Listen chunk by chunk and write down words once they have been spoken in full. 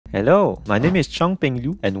Hello, my name is Chung Ping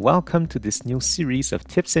Lu and welcome to this new series of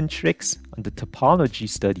tips and tricks on the topology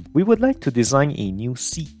study. We would like to design a new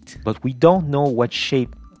seat, but we don't know what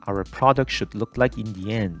shape our product should look like in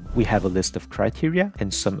the end. We have a list of criteria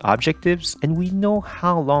and some objectives, and we know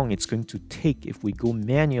how long it's going to take if we go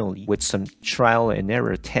manually with some trial and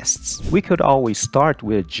error tests. We could always start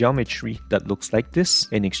with a geometry that looks like this,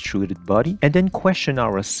 an extruded body, and then question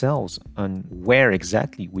ourselves on where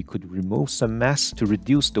exactly we could remove some mass to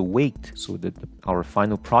reduce the weight so that our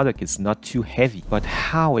final product is not too heavy. But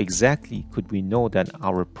how exactly could we know that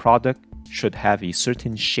our product should have a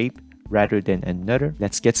certain shape rather than another?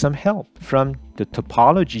 Let's get some help from the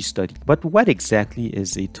topology study. But what exactly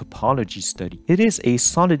is a topology study? It is a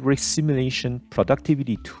SolidWorks simulation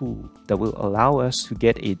productivity tool that will allow us to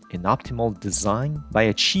get an optimal design by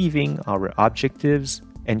achieving our objectives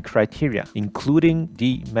and criteria, including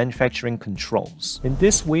the manufacturing controls. In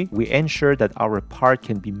this way, we ensure that our part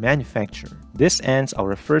can be manufactured. This ends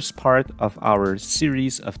our first part of our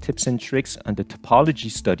series of tips and tricks on the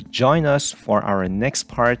topology study. Join us for our next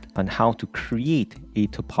part on how to create a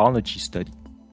topology study.